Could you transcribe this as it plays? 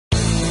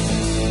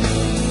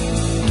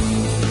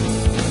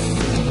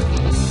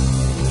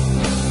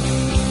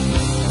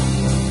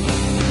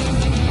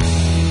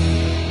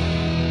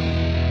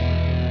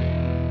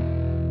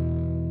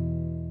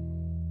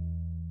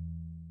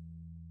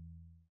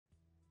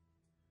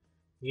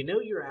You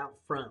know you're out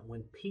front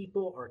when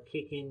people are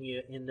kicking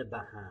you in the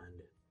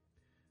behind.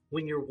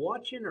 When you're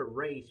watching a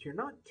race, you're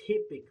not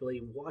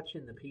typically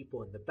watching the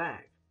people in the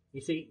back. You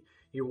see,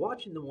 you're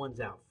watching the ones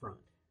out front.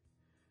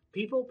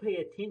 People pay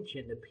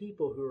attention to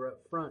people who are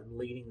up front and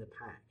leading the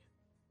pack.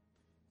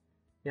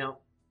 Now,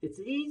 it's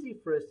easy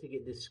for us to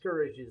get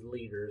discouraged as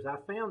leaders. I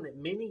found that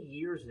many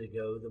years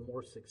ago, the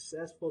more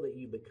successful that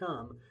you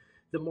become,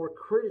 the more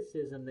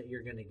criticism that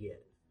you're going to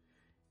get.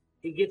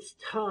 It gets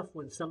tough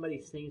when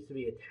somebody seems to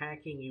be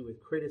attacking you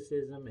with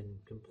criticism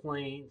and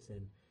complaints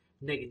and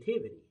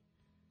negativity.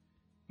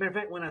 Matter of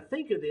fact, when I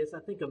think of this, I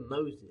think of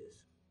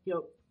Moses.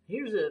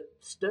 Here's a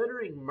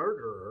stuttering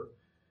murderer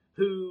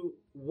who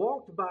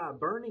walked by a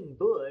burning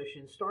bush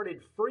and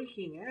started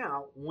freaking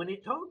out when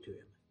it talked to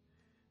him.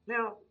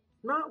 Now,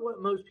 not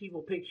what most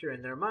people picture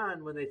in their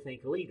mind when they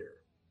think leader.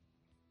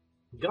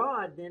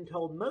 God then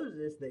told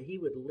Moses that he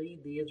would lead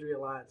the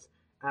Israelites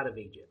out of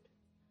Egypt.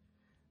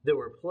 There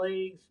were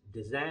plagues,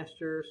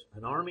 disasters,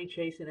 an army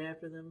chasing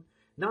after them,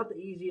 not the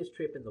easiest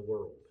trip in the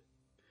world.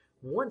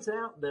 Once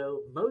out, though,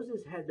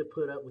 Moses had to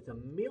put up with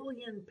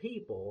 1,000,000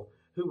 people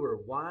who were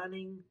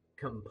whining,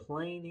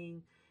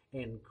 complaining,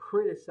 and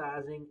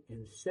criticizing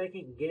and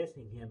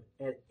second-guessing him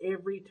at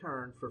every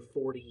turn for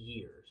 40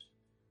 years.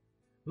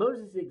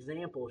 Moses'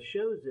 example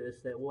shows us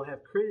that we'll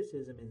have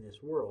criticism in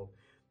this world.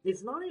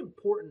 It's not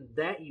important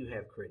that you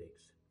have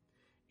critics.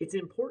 It's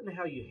important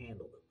how you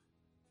handle them.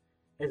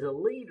 As a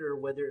leader,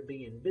 whether it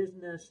be in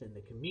business, in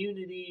the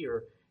community,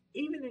 or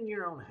even in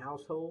your own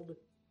household,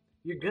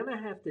 you're going to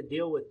have to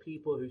deal with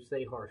people who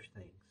say harsh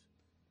things.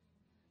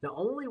 The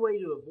only way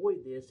to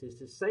avoid this is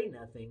to say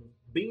nothing,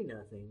 be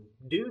nothing,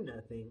 do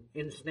nothing,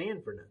 and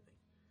stand for nothing.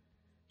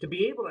 To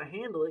be able to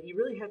handle it, you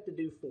really have to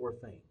do 4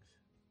 things.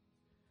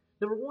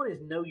 Number 1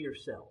 is know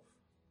yourself.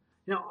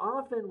 Now,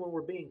 often when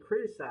we're being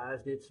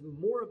criticized, it's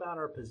more about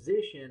our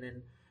position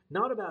and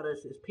not about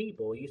us as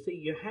people. You see,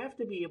 you have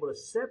to be able to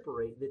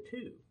separate the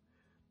two.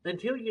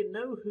 Until you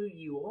know who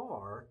you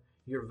are,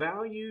 your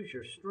values,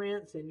 your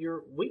strengths, and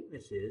your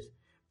weaknesses,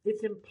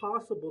 it's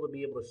impossible to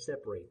be able to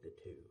separate the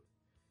two.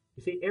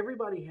 You see,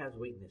 everybody has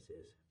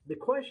weaknesses. The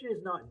question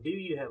is not, do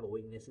you have a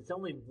weakness? It's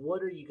only,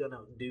 what are you going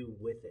to do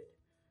with it?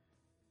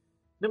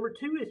 Number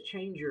 2 is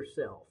change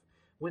yourself.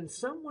 When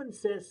someone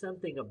says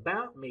something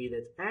about me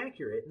that's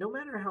accurate, no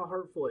matter how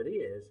hurtful it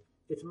is,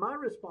 it's my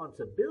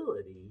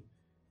responsibility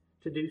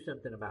to do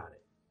something about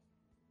it.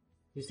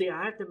 You see,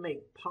 I have to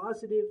make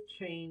positive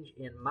change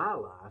in my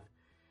life,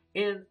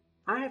 and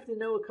I have to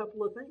know a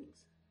couple of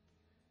things.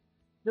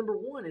 Number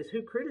 1 is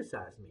who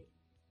criticized me.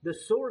 The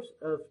source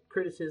of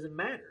criticism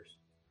matters.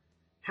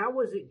 How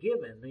was it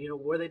given?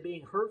 Were they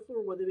being hurtful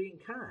or were they being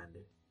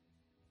kind?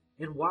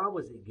 And why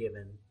was it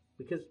given?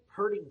 Because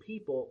hurting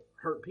people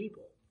hurt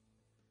people.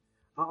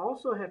 I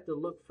also have to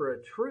look for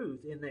a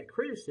truth in that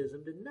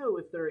criticism to know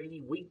if there are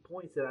any weak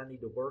points that I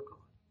need to work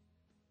on.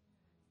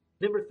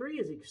 Number 3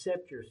 is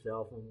accept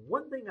yourself. And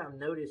one thing I've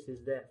noticed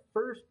is that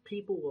first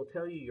people will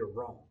tell you you're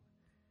wrong.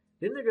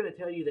 Then they're going to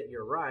tell you that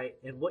you're right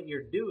and what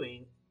you're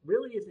doing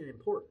really isn't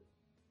important.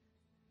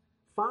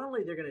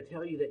 Finally, they're going to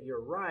tell you that you're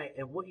right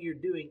and what you're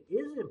doing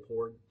is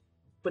important,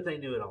 but they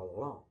knew it all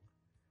along.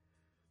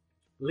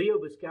 Leo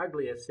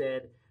Buscaglia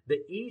said,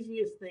 "The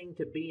easiest thing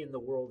to be in the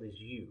world is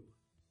you.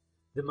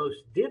 The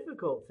most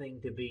difficult thing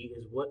to be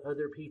is what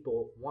other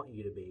people want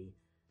you to be.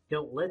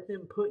 Don't let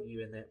them put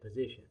you in that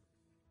position."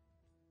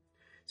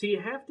 So you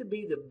have to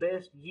be the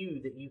best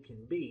you that you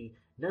can be,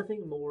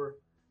 nothing more,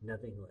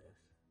 nothing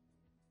less.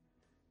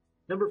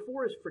 Number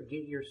 4 is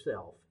forget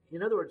yourself.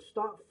 In other words,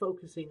 stop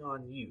focusing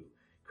on you.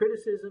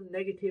 Criticism,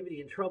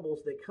 negativity, and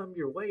troubles that come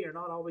your way are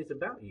not always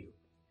about you.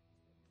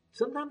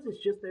 Sometimes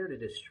it's just there to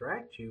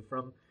distract you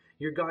from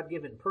your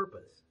God-given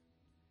purpose.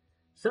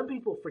 Some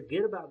people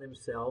forget about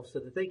themselves so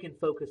that they can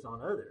focus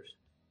on others.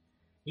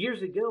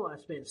 Years ago, I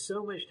spent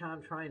so much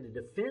time trying to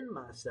defend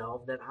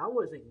myself that I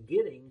wasn't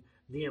getting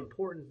the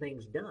important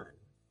things done.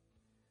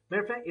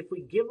 Matter of fact, if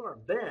we give our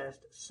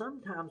best,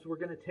 sometimes we're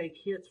going to take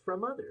hits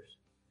from others.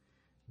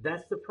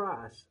 That's the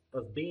price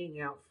of being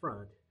out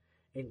front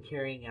and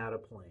carrying out a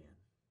plan.